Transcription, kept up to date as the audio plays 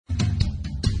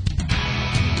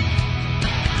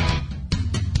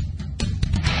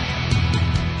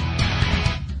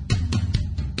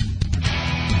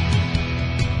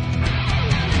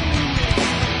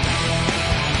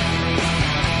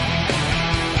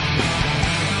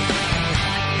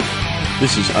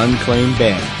This is Unclaimed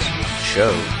Bands,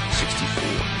 Show 64.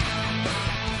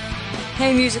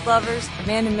 Hey music lovers,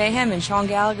 Amanda Mayhem and Sean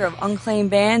Gallagher of Unclaimed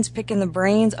Bands picking the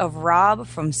brains of Rob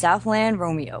from Southland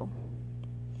Romeo.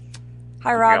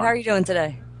 Hi Rob, how are you doing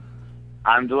today?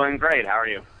 I'm doing great, how are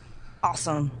you?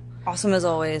 Awesome. Awesome as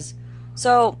always.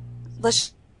 So,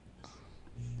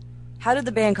 how did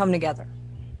the band come together?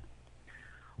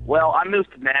 Well, I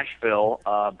moved to Nashville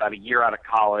about a year out of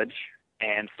college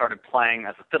and started playing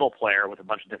as a fiddle player with a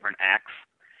bunch of different acts.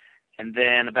 And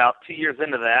then about 2 years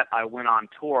into that, I went on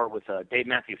tour with a Dave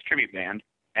Matthews tribute band.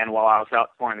 And while I was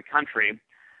out touring the country,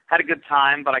 had a good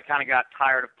time, but I kind of got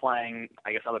tired of playing,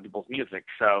 I guess, other people's music.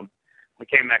 So when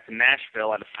I came back to Nashville,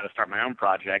 I decided to start my own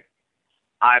project.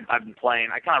 I've been playing,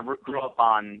 I kind of grew up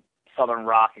on Southern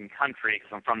rock and country because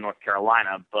I'm from North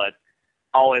Carolina, but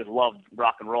always loved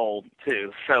rock and roll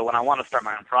too. So when I wanted to start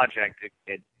my own project,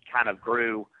 it kind of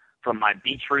grew from my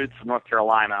beach roots of North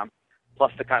Carolina,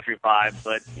 plus the country vibe,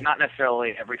 but not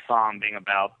necessarily every song being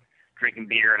about drinking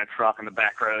beer in a truck on the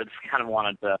back roads. Kind of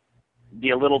wanted to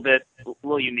be a little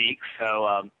unique.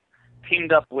 So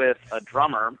teamed up with a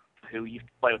drummer who used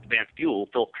to play with the band Fuel,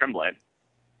 Philip Tremblay,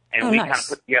 and we kind of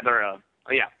put together a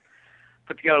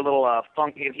little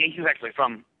funky. He was actually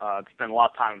from spent a lot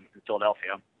of time in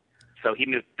Philadelphia, so he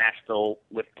moved to Nashville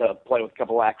to play with a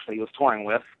couple acts that he was touring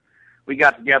with. We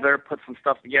got together, put some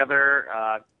stuff together,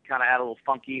 kind of add a little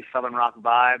funky Southern rock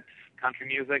vibes, country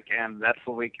music, and that's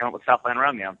when we came up with Southland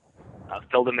Romeo.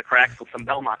 Filled in the cracks with some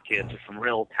Belmont kids, just some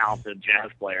real talented jazz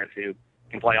players who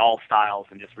can play all styles,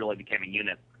 and just really became a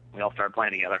unit. We all started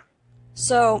playing together.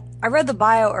 So, I read the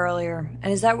bio earlier,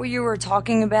 and is that what you were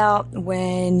talking about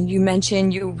when you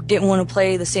mentioned you didn't want to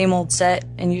play the same old set,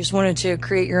 and you just wanted to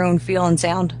create your own feel and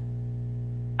sound?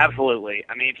 Absolutely.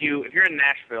 I mean, if you're in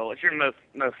Nashville, if you're in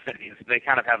most cities, they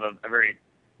kind of have a very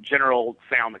general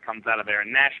sound that comes out of there.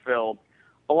 In Nashville,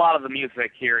 a lot of the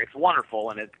music here, it's wonderful,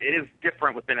 and it is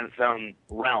different within its own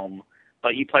realm,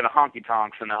 but you play the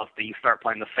honky-tonks enough that you start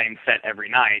playing the same set every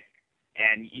night,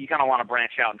 and you kind of want to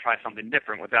branch out and try something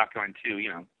different without going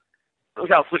to,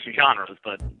 without switching genres,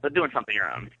 but doing something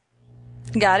your own.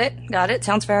 Got it.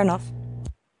 Sounds fair enough.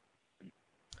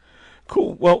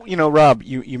 Cool. Well, Rob,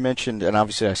 you mentioned, and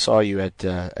obviously I saw you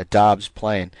at Dobbs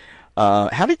playing.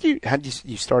 How did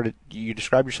you started? You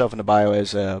describe yourself in the bio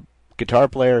as a guitar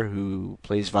player who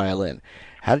plays violin.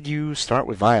 How did you start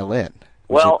with violin?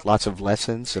 Was it lots of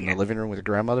lessons in the living room with your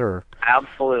grandmother? Or?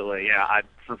 Absolutely, yeah.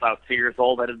 Since I was 2 years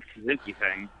old, I did the Suzuki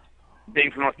thing.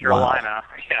 Being from North Carolina,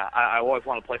 wow. I always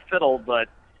wanted to play fiddle, but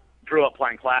grew up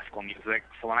playing classical music.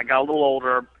 So when I got a little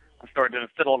older, I started doing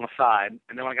fiddle on the side.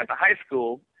 And then when I got to high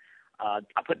school,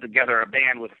 I put together a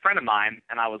band with a friend of mine,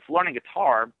 and I was learning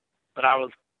guitar, but I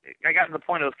got to the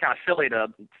point it was kind of silly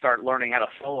to start learning how to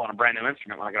solo on a brand new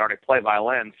instrument when I could already play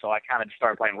violin, so I kind of just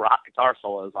started playing rock guitar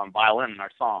solos on violin in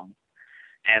our songs.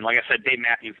 And like I said, Dave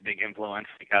Matthews is a big influence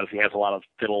because he has a lot of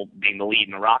fiddle being the lead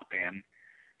in the rock band.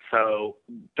 So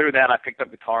through that, I picked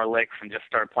up guitar licks and just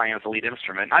started playing as a lead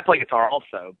instrument. I play guitar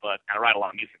also, but I write a lot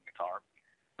of music guitar.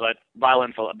 But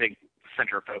violin's a big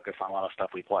center of focus on a lot of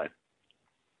stuff we play.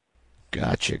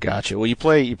 Gotcha. Well, you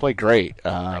play great.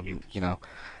 I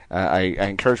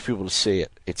encourage people to see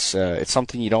it. It's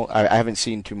something I haven't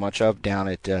seen too much of down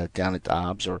at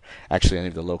Dobbs or actually any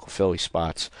of the local Philly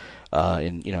spots.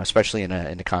 Especially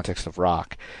in the context of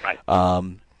rock. Right.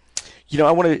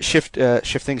 I want to shift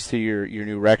things to your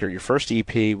new record. Your first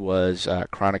EP was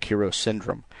Chronic Hero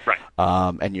Syndrome. Right.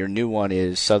 And your new one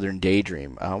is Southern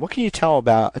Daydream. What can you tell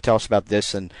us about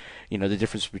this and the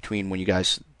difference between when you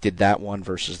guys did that one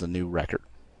versus the new record?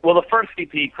 Well, the first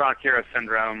EP, Chronic Hero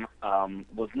Syndrome,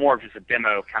 was more of just a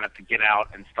demo kind of to get out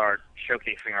and start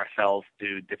showcasing ourselves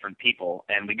to different people.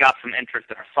 And we got some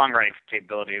interest in our songwriting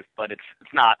capabilities, but it's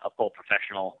not a full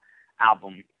professional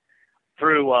album.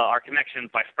 Through our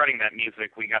connections by spreading that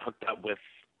music, we got hooked up with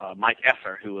Mike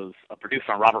Esser, who was a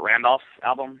producer on Robert Randolph's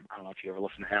album. I don't know if you ever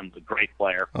listened to him, the great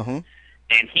player. Uh-huh.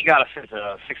 And he got us into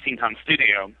a 16-ton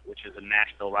studio, which is in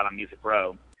Nashville, right on Music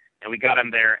Row. And we got him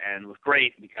there, and it was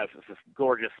great because it's this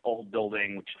gorgeous old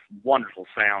building, which is wonderful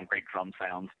sound, great drum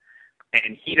sounds.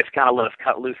 And he just kind of let us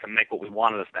cut loose and make what we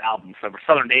wanted as the album. So for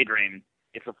Southern Daydream,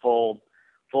 it's a full,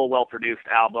 well-produced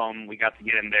album. We got to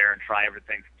get in there and try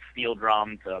everything from steel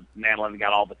drum to mandolin. We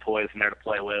got all the toys in there to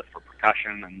play with for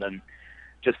percussion, and then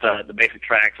just the basic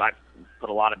tracks. I did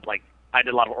a lot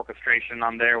of orchestration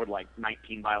on there with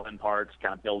 19 violin parts,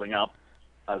 kind of building up.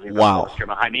 Wow.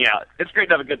 Behind me. Yeah, it's great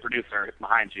to have a good producer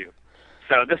behind you.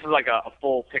 So this is like a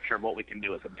full picture of what we can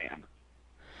do as a band.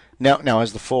 Now,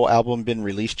 has the full album been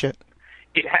released yet?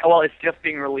 It's just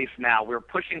being released now. We're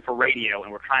pushing for radio,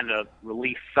 and we're trying to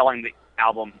selling the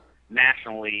album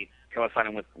nationally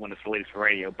coinciding with when it's released for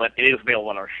radio, but it is available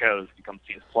on our shows. If you come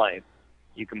see us play,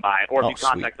 you can buy it. Or if you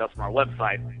contact us from our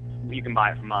website, you can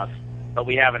buy it from us. But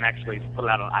we haven't actually put it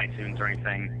out on iTunes or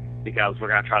anything because we're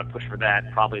going to try to push for that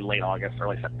probably late August,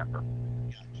 early September.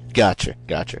 Gotcha.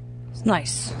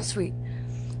 Nice. Sweet.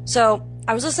 So,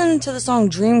 I was listening to the song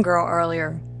Dream Girl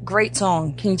earlier. Great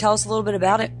song. Can you tell us a little bit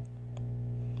about it?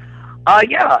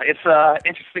 Yeah, it's an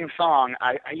interesting song.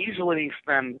 I usually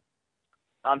spend,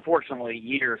 unfortunately,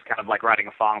 years kind of like writing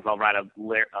a song. I'll write a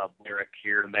lyric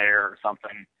here and there or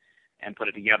something and put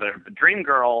it together. But Dream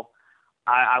Girl,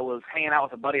 I was hanging out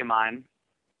with a buddy of mine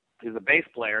who's a bass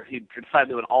player. He decided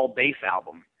to do an all-bass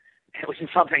album, which is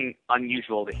something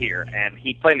unusual to hear. And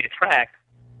he played me a track,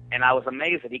 and I was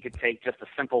amazed that he could take just a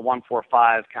simple 1-4-5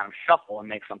 kind of shuffle and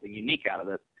make something unique out of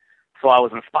it. So I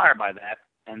was inspired by that.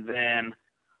 And then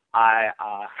I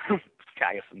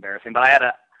guess embarrassing,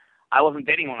 but I wasn't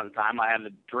dating one at the time. I had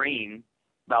a dream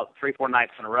about 3-4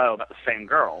 nights in a row about the same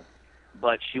girl,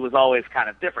 but she was always kind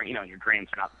of different. You know, your dreams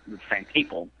are not the same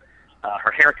people.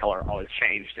 Her hair color always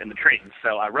changed in the dreams.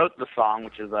 So I wrote the song,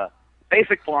 which is a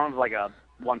basic form of like a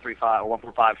 1-3-5 or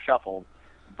 1-4-5 shuffle,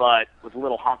 but with a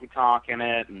little honky tonk in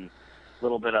it and a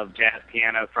little bit of jazz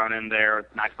piano thrown in there,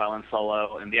 nice violin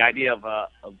solo, and the idea of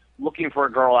looking for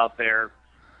a girl out there,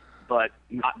 but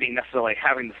not being necessarily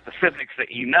having the specifics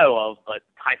that you know of, but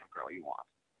the type of girl you want.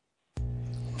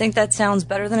 I think that sounds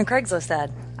better than a Craigslist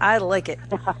ad. I like it.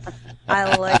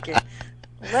 I like it.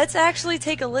 Let's actually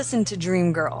take a listen to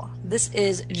Dream Girl. This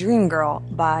is Dream Girl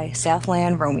by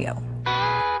Southland Romeo.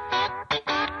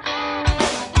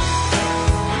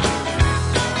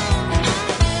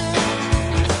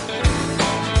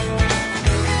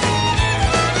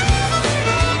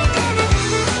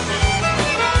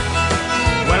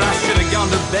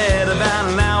 Bed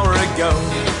about an hour ago,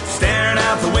 staring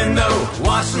out the window,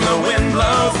 watching the wind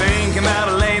blow, thinking about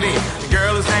a lady, a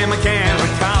girl whose name I can't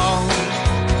recall.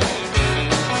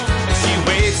 She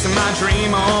wakes in my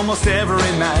dream almost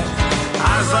every night,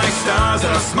 eyes like stars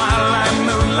and a smile like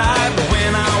moonlight. But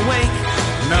when I wake,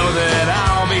 know that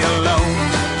I'll be alone,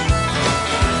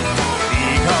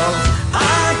 because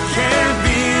I can't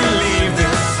believe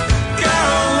this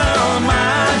girl of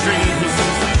my dreams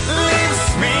leaves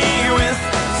me with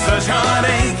such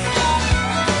heartache.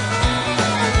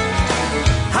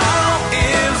 How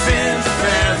is it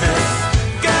fair? This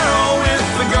girl with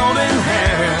the golden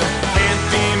hair can't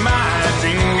be my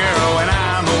dream girl when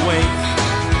I'm awake.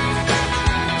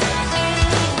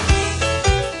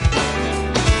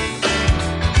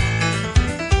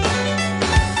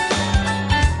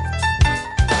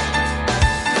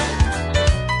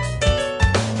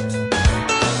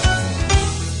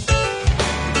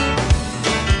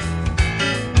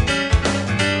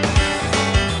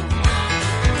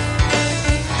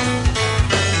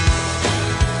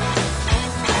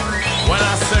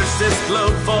 This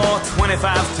globe for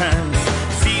 25 turns,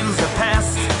 seasons have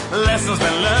passed, lessons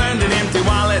been learned, an empty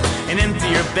wallet and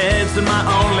emptier beds are my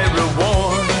only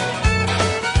reward.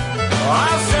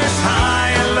 I've searched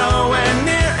high and low and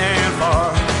near and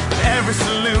far, every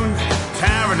saloon,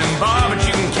 tavern and bar, but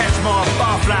you can catch more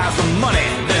barflies with money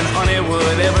than honey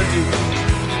would ever do.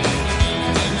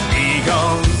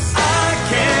 Because I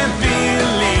can't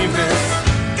believe this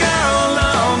girl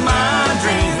of my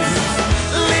dreams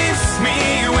leaves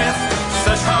me with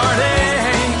such heartache.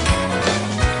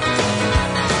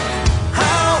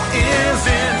 How is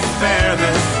it fair?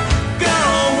 This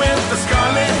girl with the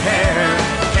scarlet hair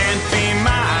can't be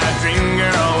my dream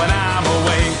girl when I'm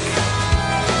awake.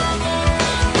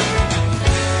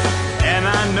 And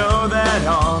I know that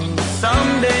on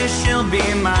someday she'll be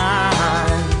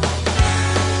mine.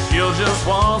 She'll just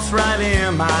waltz right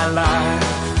in my life.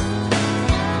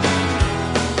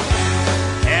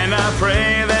 And I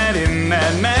pray that in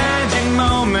that magic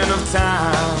moment of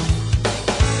time,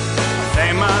 I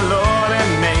thank my Lord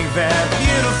and make that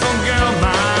beautiful girl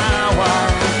my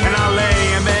wife. And I'll lay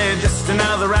in bed just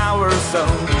another hour or so,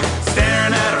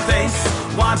 staring at her face,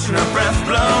 watching her breath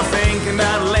blow, thinking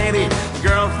about a lady, the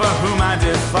girl for whom I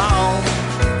did fall.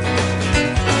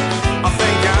 I'll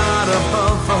thank God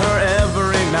above for her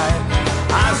every night,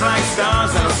 eyes like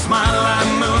stars and a smile like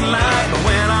moonlight. But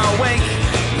when I wake,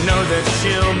 know that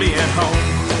she'll be at home.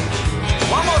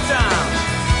 One more time.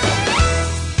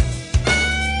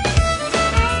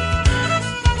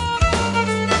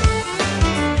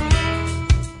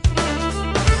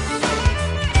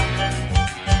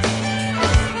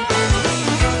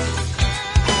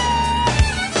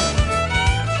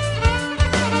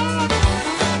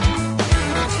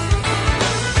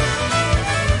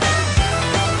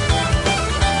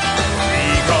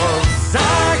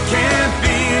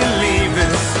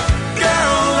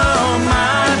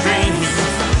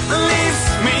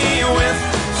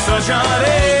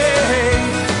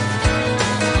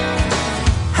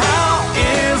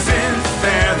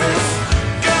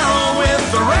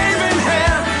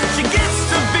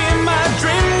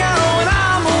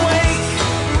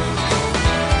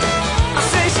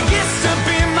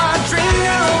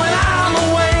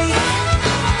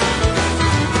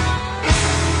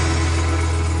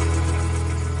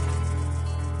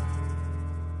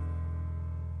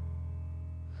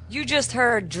 You just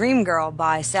heard Dream Girl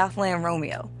by Southland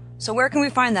Romeo. So where can we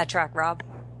find that track, Rob?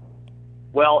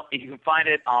 Well, you can find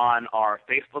it on our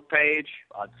Facebook page,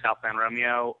 Southland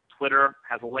Romeo. Twitter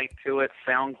has a link to it.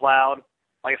 SoundCloud.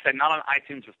 Like I said, not on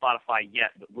iTunes or Spotify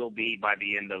yet, but will be by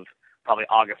the end of probably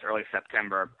August, early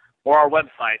September. Or our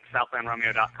website,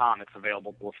 southlandromeo.com. It's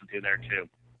available to listen to there, too.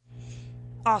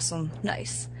 Awesome.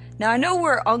 Nice. Now, I know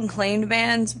we're unclaimed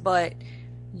bands, but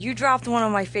you dropped one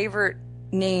of my favorite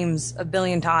names a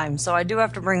billion times, so I do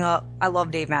have to bring up, I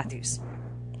love Dave Matthews.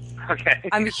 Okay.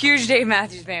 I'm a huge Dave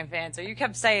Matthews Band fan, so you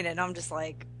kept saying it, and I'm just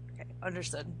like, okay,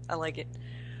 understood. I like it.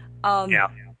 Yeah.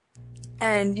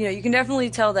 And, you can definitely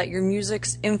tell that your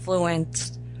music's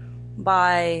influenced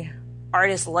by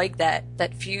artists like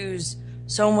that fuse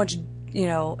so much,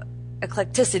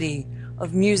 eclecticity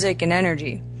of music and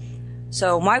energy.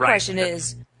 So my question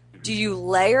is, do you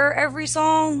layer every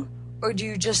song, or do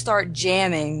you just start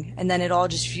jamming, and then it all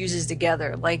just fuses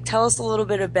together? Like, tell us a little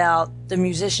bit about the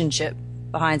musicianship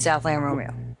behind Southland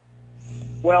Romeo.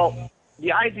 Well,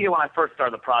 the idea when I first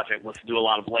started the project was to do a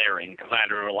lot of layering because I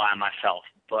had to rely on myself.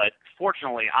 But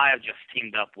fortunately, I have just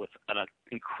teamed up with an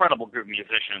incredible group of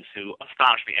musicians who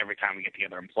astonish me every time we get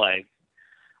together and play.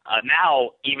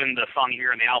 Now, even the song you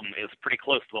hear in the album is pretty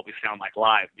close to what we sound like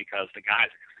live because the guys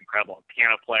are just incredible. A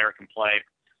piano player can play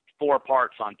 4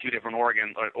 parts on 2 different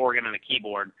organs, or organ and a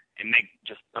keyboard, and make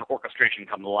just an orchestration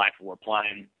come to life when we're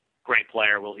playing. Great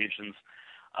player, Will Hutchins.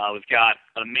 We've got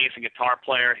an amazing guitar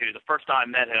player who, the first time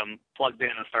I met him, plugged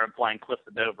in and started playing Cliff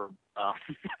the Dover,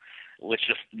 which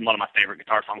is one of my favorite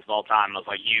guitar songs of all time. And I was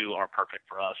like, you are perfect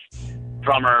for us.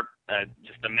 Drummer,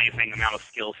 just amazing amount of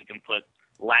skills. He can put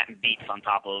Latin beats on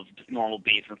top of just normal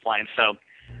beats and playing. So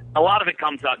a lot of it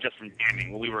comes out just from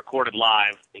jamming. When we recorded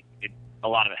live, a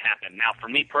lot of it happened. Now, for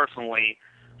me personally,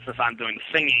 since I'm doing the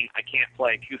singing, I can't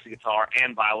play acoustic guitar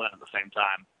and violin at the same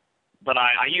time. But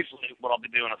I usually, what I'll be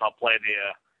doing is I'll play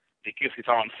the acoustic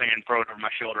guitar I'm singing, throw it over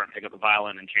my shoulder, and pick up the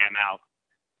violin and jam out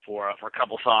for a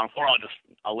couple songs. Or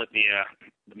I'll let the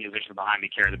musicians behind me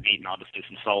carry the beat, and I'll just do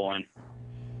some soloing.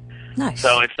 Nice.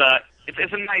 So it's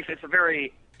a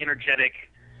very energetic.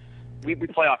 We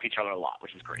play off each other a lot,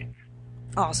 which is great.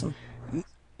 Awesome.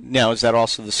 Now, is that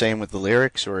also the same with the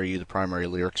lyrics, or are you the primary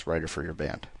lyrics writer for your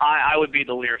band? I would be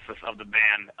the lyricist of the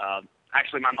band.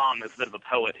 Actually, my mom is a bit of a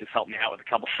poet who's helped me out with a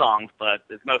couple songs, but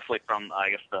it's mostly from,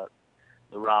 I guess, the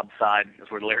Rob side is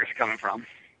where the lyrics are coming from.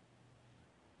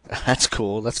 That's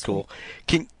cool. That's cool.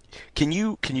 Can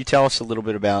you tell us a little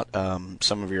bit about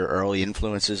some of your early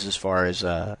influences as far as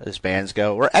bands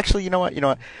go? Or actually, you know what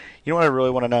I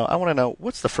really want to know? I want to know,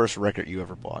 what's the first record you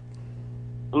ever bought?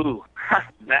 Ooh,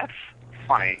 that's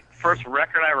funny. First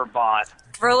record I ever bought.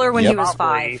 Thriller when he was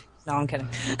 5. No, I'm kidding.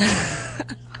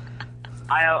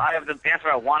 I have the answer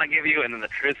I want to give you, and then the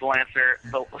truthful answer.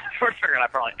 The first record I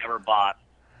probably ever bought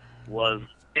was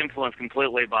influenced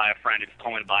completely by a friend who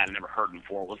told me to buy it and never heard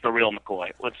before, was The Real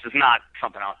McCoy, which is not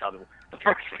something I'll tell you. The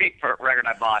first record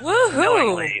I bought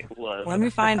knowingly was... Let me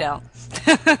find out.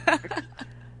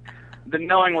 The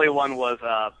knowingly one was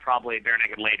probably Bare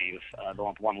Naked Ladies, the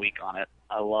one with 1 week on it.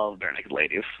 I love Bare Naked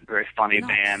Ladies. Very funny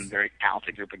band, very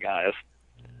talented group of guys.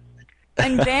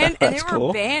 And they were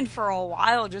cool. banned for a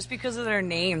while just because of their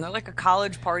name. They're like a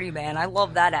college party band. I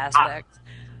love that aspect.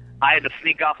 I had to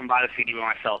sneak off and buy the CD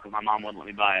by myself because my mom wouldn't let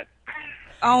me buy it.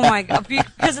 Oh my god,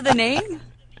 because of the name?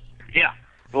 Yeah.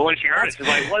 But when she heard it, she's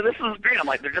like, well, this is great. I'm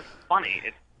like, they're just funny.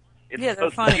 It's Yeah, they're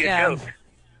supposed funny, to be a yeah. joke.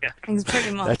 Yeah. It's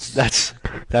pretty much. That's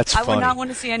I funny. would not want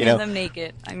to see any of them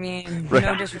naked. I mean,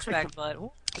 no disrespect, but...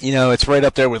 It's right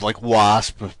up there with like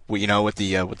Wasp, with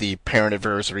the parent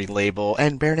adversary label,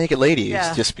 and Bare Naked Ladies,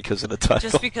 just because of the title.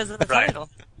 Just because of the title.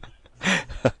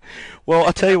 Well,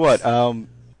 I'll tell you what.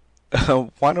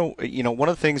 Why don't one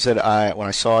of the things that when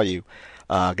I saw you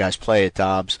guys play at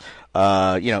Dobbs,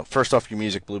 first off, your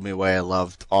music blew me away. I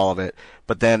loved all of it.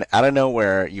 But then out of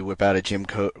nowhere, you whip out a Jim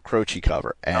Croce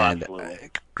cover. And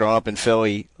growing up in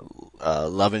Philly,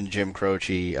 loving Jim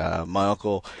Croce, my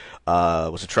uncle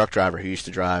was a truck driver who used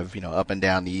to drive, up and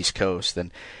down the East Coast,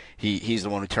 and he's the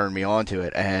one who turned me on to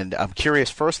it. And I'm curious,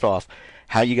 first off,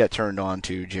 how you got turned on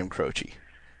to Jim Croce.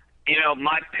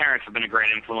 My parents have been a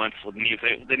great influence with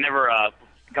music. They never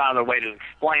got out of their way to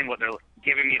explain what they're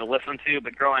giving me to listen to,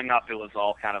 but growing up, it was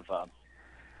all kind of, I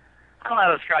don't know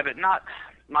how to describe it.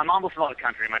 My mom listened to a lot of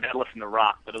country, my dad listened to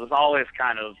rock, but it was always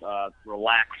kind of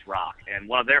relaxed rock. And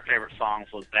one of their favorite songs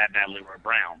was Bad Bad Leroy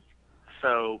Brown.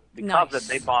 So because of it,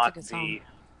 they bought a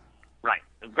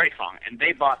great song, and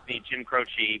they bought the Jim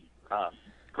Croce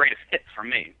greatest hits from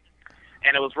me.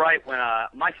 And it was right when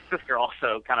my sister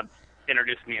also kind of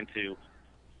introduced me into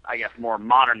I guess, more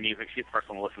modern music. She's the first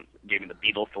one to gave me the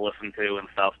Beatles to listen to and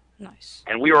stuff. Nice.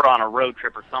 And we were on a road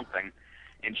trip or something,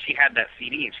 and she had that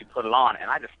CD, and she put it on, and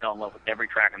I just fell in love with every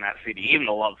track on that CD, even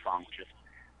the love song, which is,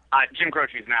 Jim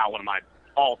Croce is now one of my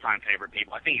all-time favorite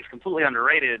people. I think he's completely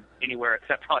underrated anywhere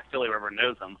except probably Philly, where everyone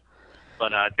knows him.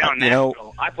 But down in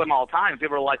Nashville, I play him all the time.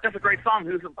 People are like, that's a great song.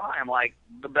 Who's it by? I'm like,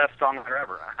 the best songwriter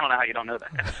ever. I don't know how you don't know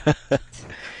that.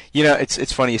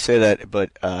 It's funny you say that,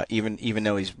 but even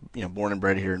though he's born and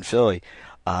bred here in Philly,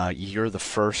 you're the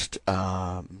first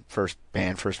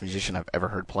musician I've ever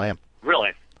heard play him.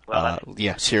 Really? Well,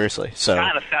 yeah, seriously. So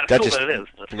kind of sad. that just it is.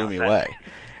 blew me away.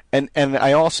 And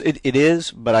I also it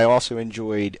is, but I also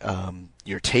enjoyed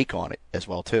your take on it as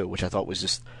well too, which I thought was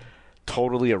just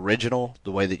totally original.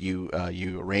 The way that you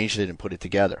arranged it and put it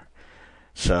together.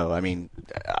 So I mean,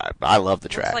 I love the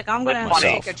track. It's like I'm going to have to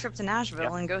take a trip to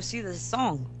Nashville and go see this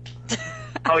song.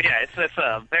 Oh yeah, it's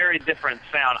a very different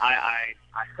sound. I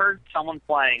heard someone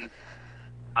playing.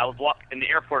 I was walking in the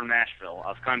airport in Nashville. I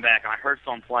was coming back, and I heard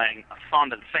someone playing a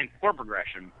song to the same chord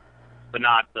progression, but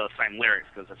not the same lyrics,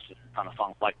 because there's just a ton of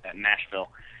songs like that in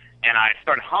Nashville. And I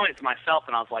started humming it to myself,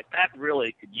 and I was like, that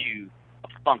really could use a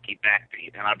funky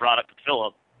backbeat. And I brought it to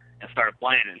Philip and started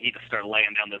playing it, and he just started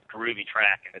laying down this groovy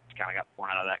track, and it kind of got born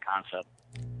out of that concept.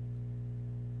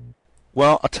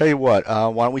 Well, I'll tell you what.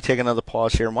 Why don't we take another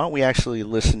pause here? Why don't we actually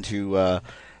listen to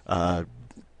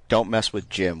Don't Mess With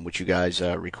Jim, which you guys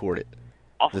recorded.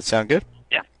 Awesome. Does that sound good?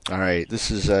 Yeah. All right.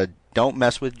 This is Don't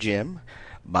Mess With Jim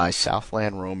by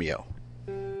Southland Romeo.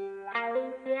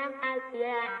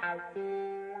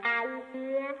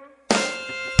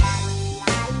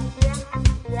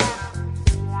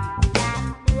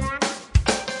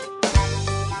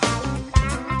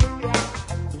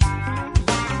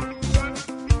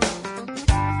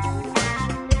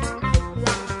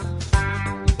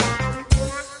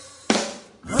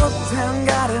 Uptown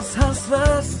got its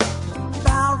hustlers,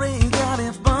 Bowery got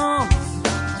its bums.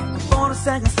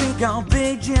 42nd Street got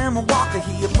Big Jim Walker,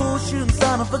 he a bull shooting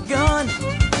son of a gun.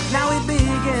 Now he big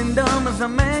and dumb as a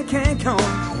man can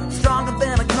come, stronger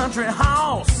than a country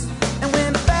horse. And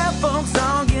when the bad folks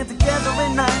all get together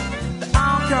at night, they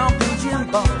all call Big Jim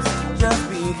boss, just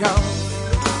because.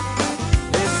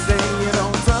 They say you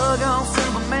don't tug on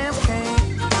Superman's cane,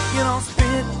 you don't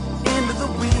spit into the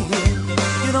wind,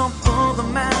 you don't pull the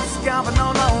mask off an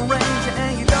old Lone Ranger,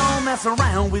 and you don't mess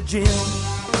around with Jim.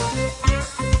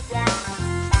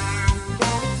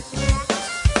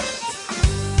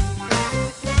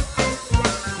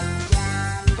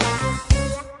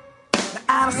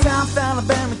 Out of South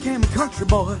Alabama came a country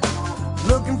boy,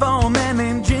 looking for a man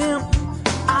named Jim.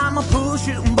 I'm a pool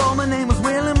shooting boy, my name is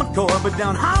Willie McCoy, but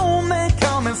down home they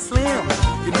call me Slim.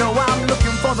 You know I'm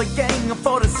looking for the gang of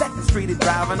 42nd Street,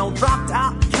 driving old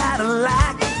drop-top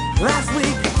Cadillac. Last week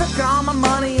I took all my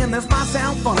money, and this might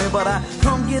sound funny, but I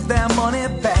come get that money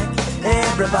back.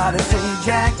 Everybody say,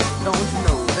 Jack, don't you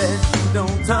know that you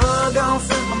don't tug on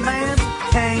Superman's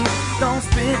cane, don't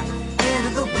spit into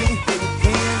the wind,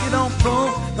 you don't pull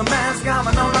the mask off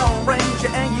an old Lone Ranger,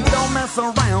 and you don't mess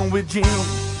around with Jim.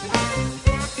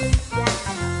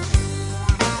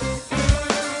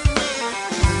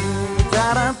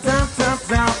 Da da da da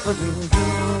da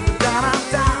da da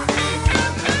da.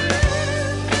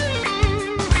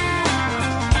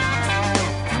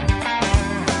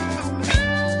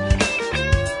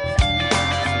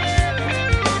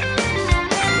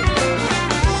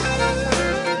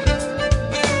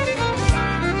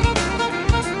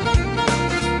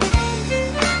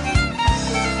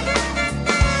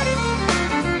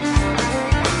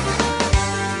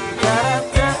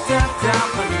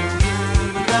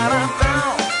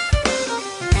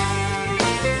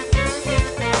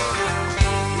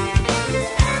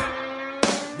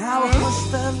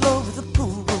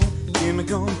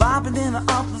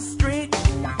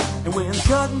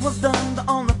 Was done, the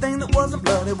only thing that wasn't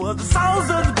bloody was the soles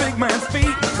of the big man's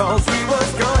feet, because he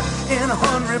was cut in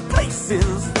 100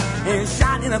 places and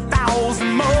shot in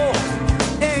 1,000 more.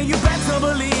 And you better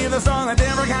believe the song a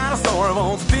different kind of story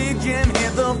once Big Jim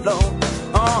hit the floor.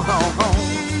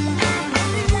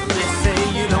 They say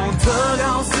you don't tug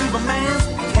on Superman's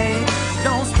cane,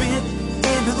 don't spit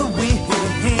into the wind,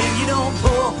 you don't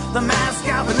pull the mask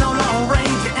off of no Lone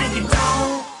Ranger, and you don't.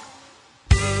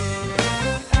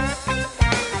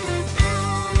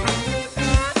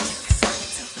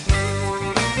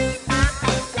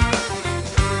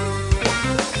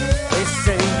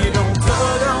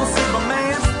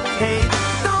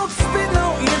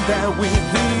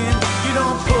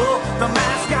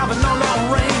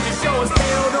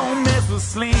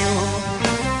 Slim.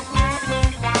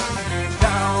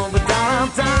 Down, down,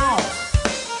 down.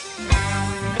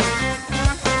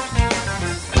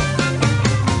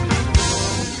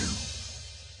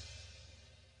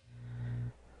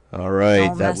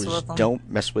 That mess was with them. Don't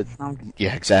Mess With. No.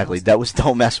 Yeah, exactly. That was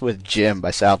Don't Mess With Jim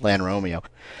by Southland Romeo.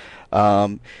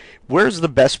 Where's the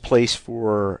best place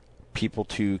for people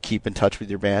to keep in touch with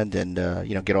your band and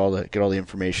get all the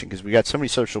information? Because we got so many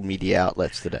social media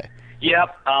outlets today.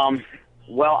 Yep.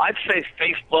 Well, I'd say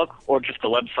Facebook or just the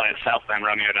website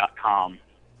southlandromeo.com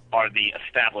are the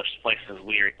established places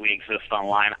we exist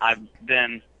online. I've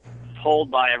been told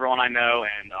by everyone I know,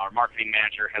 and our marketing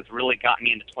manager has really gotten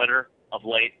me into Twitter of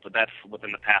late, but that's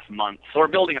within the past month. So we're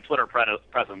building a Twitter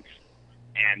presence,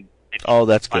 and if Oh,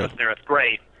 that's you find good. us there, it's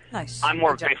great. Nice. I'm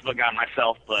more of Good a job. Facebook guy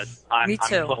myself, but Me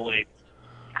too.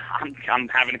 I'm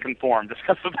having to conform just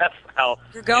because that's how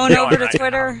You're going it's over to right now.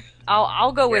 Twitter.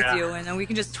 I'll go with Yeah. you, and then we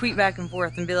can just tweet back and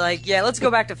forth and be like, "Yeah, let's go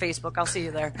back to Facebook. I'll see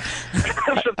you there." That's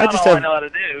I about just all I have- know how to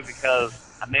do because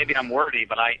maybe I'm wordy,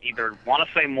 but I either want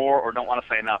to say more or don't want to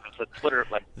say enough. It's a Twitter,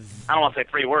 like, I don't want to say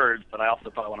 3 words, but I also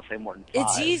probably want to say more than 5.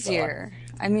 It's easier.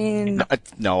 I mean,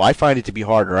 No, I find it to be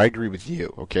harder. I agree with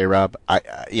you. Okay, Rob.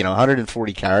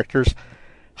 140 characters.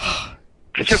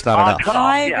 It's just not odd enough. cutoff.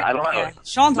 I Yeah, I don't know. yeah.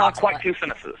 Sean Not talks quite about 2 it.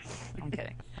 sentences. I'm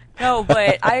kidding. No,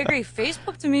 but I agree.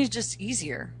 Facebook to me is just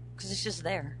easier because it's just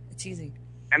there. It's easy.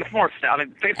 And it's more, I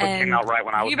mean, Facebook And came out right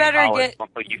when I was you in better college, get- so I'm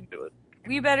so used to it.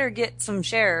 We better get some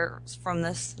shares from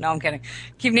this. No, I'm kidding.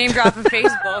 Keep name dropping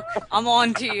Facebook. I'm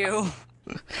on to you.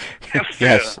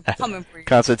 Yes. Coming for you.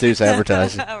 Constitutes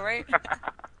advertising. Right?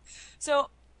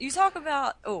 So, you talk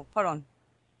about... Oh, hold on.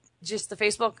 Just the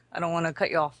Facebook? I don't want to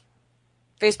cut you off.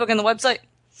 Facebook and the website?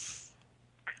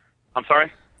 I'm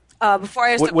sorry? Before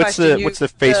I ask the What's question... what's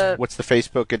the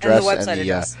Facebook and the address website the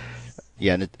address.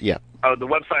 yeah. Oh, the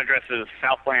website address is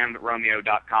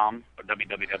southlandromeo.com or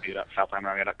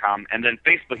www.southlandromeo.com. And then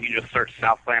Facebook, you just search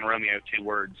Southland Romeo, 2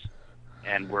 words,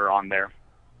 and we're on there.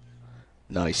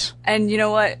 Nice. And you know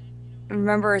what?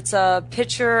 Remember, it's a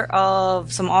picture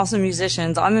of some awesome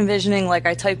musicians. I'm envisioning, like,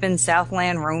 I type in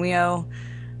Southland Romeo,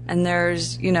 and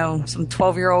there's, some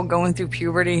 12-year-old going through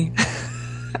puberty.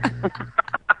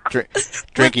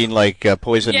 Drinking like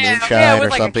poison moonshine yeah, with or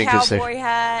like something. a 'cause cowboy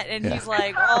hat, and Yeah. he's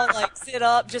like all like sit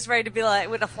up, just ready to be like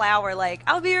with a flower, like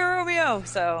I'll be your Romeo.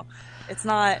 So it's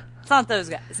not those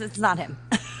guys. It's not him.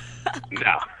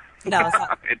 No. No, it's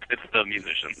not. It's the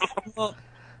musicians. Well,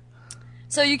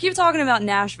 so you keep talking about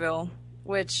Nashville,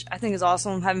 which I think is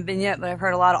awesome. Haven't been yet, but I've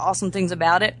heard a lot of awesome things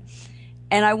about it.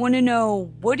 And I want to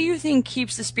know, what do you think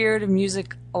keeps the spirit of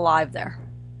music alive there?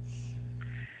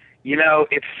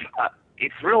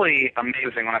 It's really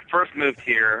amazing. When I first moved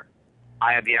here,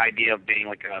 I had the idea of being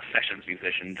like a sessions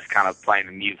musician, just kind of playing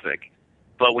the music.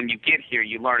 But when you get here,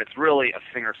 you learn it's really a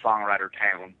singer-songwriter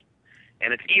town.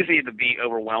 And it's easy to be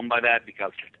overwhelmed by that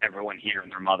because just everyone here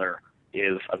and their mother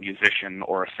is a musician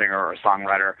or a singer or a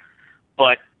songwriter.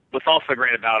 But what's also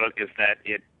great about it is that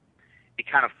it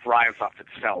kind of thrives off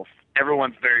itself.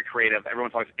 Everyone's very creative.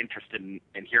 Everyone's always interested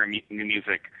in hearing new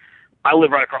music. I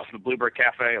live right across from the Bluebird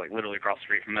Cafe, like literally across the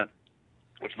street from it,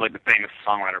 which is like the famous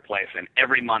songwriter place. And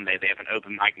every Monday they have an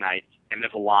open mic night, and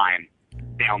there's a line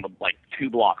down the 2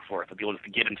 blocks worth of people just to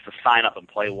get into to sign up and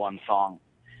play one song.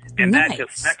 And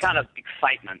Nice. that kind of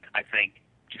excitement, I think,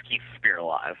 just keeps the spirit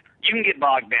alive. You can get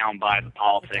bogged down by the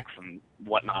politics and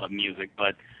whatnot of music,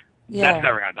 but Yeah, that's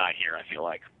never gonna die here, I feel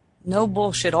like. no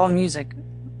bullshit, all music.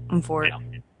 I'm for it.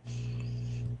 Yeah.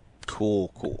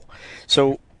 Cool.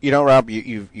 So, Rob,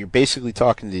 you're basically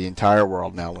talking to the entire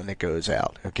world now when it goes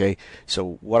out, okay?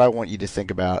 So what I want you to think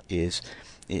about is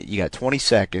you got 20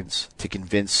 seconds to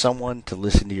convince someone to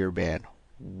listen to your band.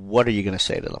 What are you going to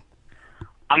say to them?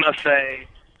 I'm gonna say,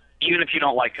 even if you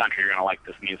don't like country, you're gonna like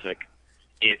this music.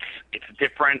 It's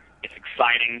different, it's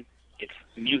exciting, it's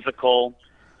musical,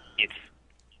 it's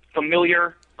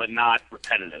familiar but not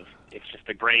repetitive. It's just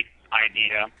a great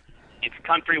idea. It's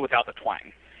country without the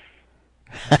twang.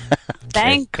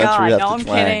 Thank country God. without No, the I'm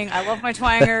twang. kidding. I love my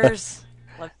twangers.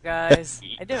 Love you guys.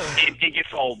 I do. It gets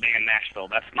old being in Nashville.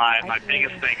 That's my I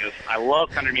biggest do. thing is I love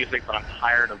country music, but I'm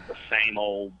tired of the same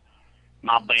old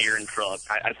my bear and truck.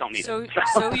 I just don't need So, it.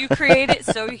 so you created.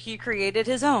 So he created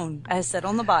his own, as said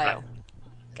on the bio.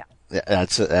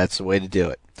 That's the way to do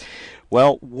it.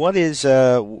 Well, what is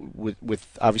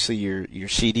with obviously your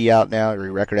CD out now,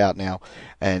 your record out now,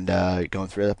 and going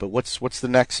through that. But what's the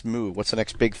next move? What's the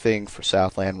next big thing for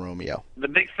Southland Romeo? The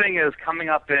big thing is coming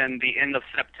up in the end of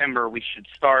September, we should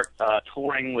start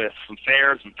touring with some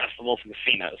fairs and festivals and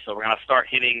casinos. So we're going to start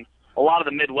hitting a lot of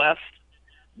the Midwest.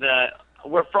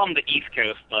 We're from the East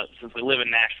Coast, but since we live in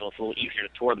Nashville, it's a little easier to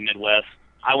tour the Midwest.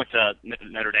 I went to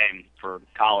Notre Dame for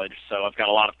college, so I've got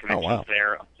a lot of connections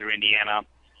there up through Indiana.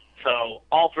 So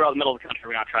all throughout the middle of the country,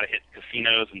 we're going to try to hit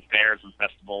casinos and fairs and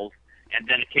festivals, and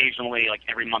then occasionally, like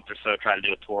every month or so, try to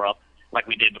do a tour up like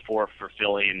we did before for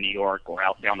Philly and New York, or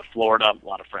out down to Florida. A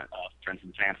lot of friends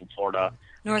and fans from Florida,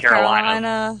 North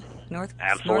Carolina. North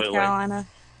Absolutely. Carolina.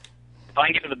 If I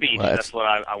can get to the beach, that's what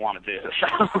I want to do.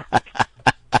 So.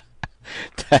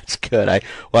 That's good.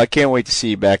 I can't wait to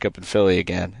see you back up in Philly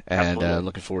again, and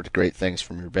looking forward to great things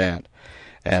from your band.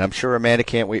 And I'm sure Amanda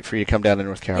can't wait for you to come down to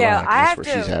North Carolina. Yeah, I have that's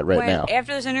to. where she's at right now.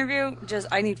 After this interview,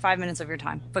 I need 5 minutes of your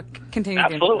time. But continue.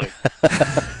 Absolutely.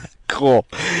 Cool.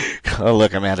 Oh,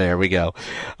 look, Amanda, there we go.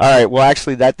 All right, well,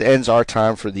 actually, that ends our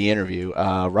time for the interview.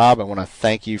 Rob, I want to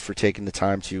thank you for taking the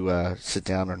time to sit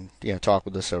down and talk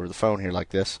with us over the phone here like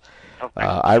this.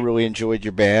 I really enjoyed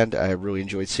your band. I really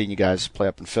enjoyed seeing you guys play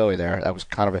up in Philly there. That was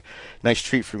kind of a nice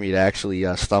treat for me to actually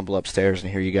stumble upstairs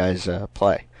and hear you guys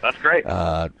play. That's great.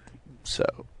 So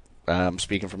I'm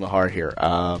speaking from the heart here.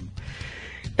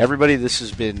 Everybody, this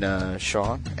has been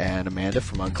Sean and Amanda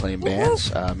from Unclaimed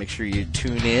Bands. Make sure you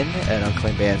tune in at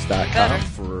unclaimedbands.com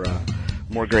for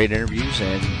more great interviews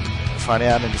and find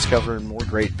out and discover more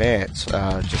great bands,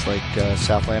 just like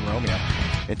Southland Romeo.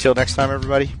 Until next time,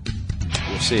 everybody,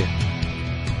 we'll see you.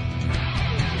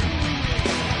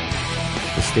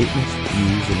 The statements,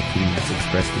 views, and opinions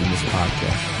expressed in this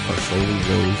podcast are solely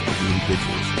those of the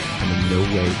individuals and in no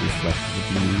way reflect the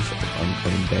views of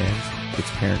Unclaimed Bands, its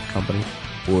parent company,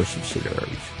 or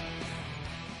subsidiaries.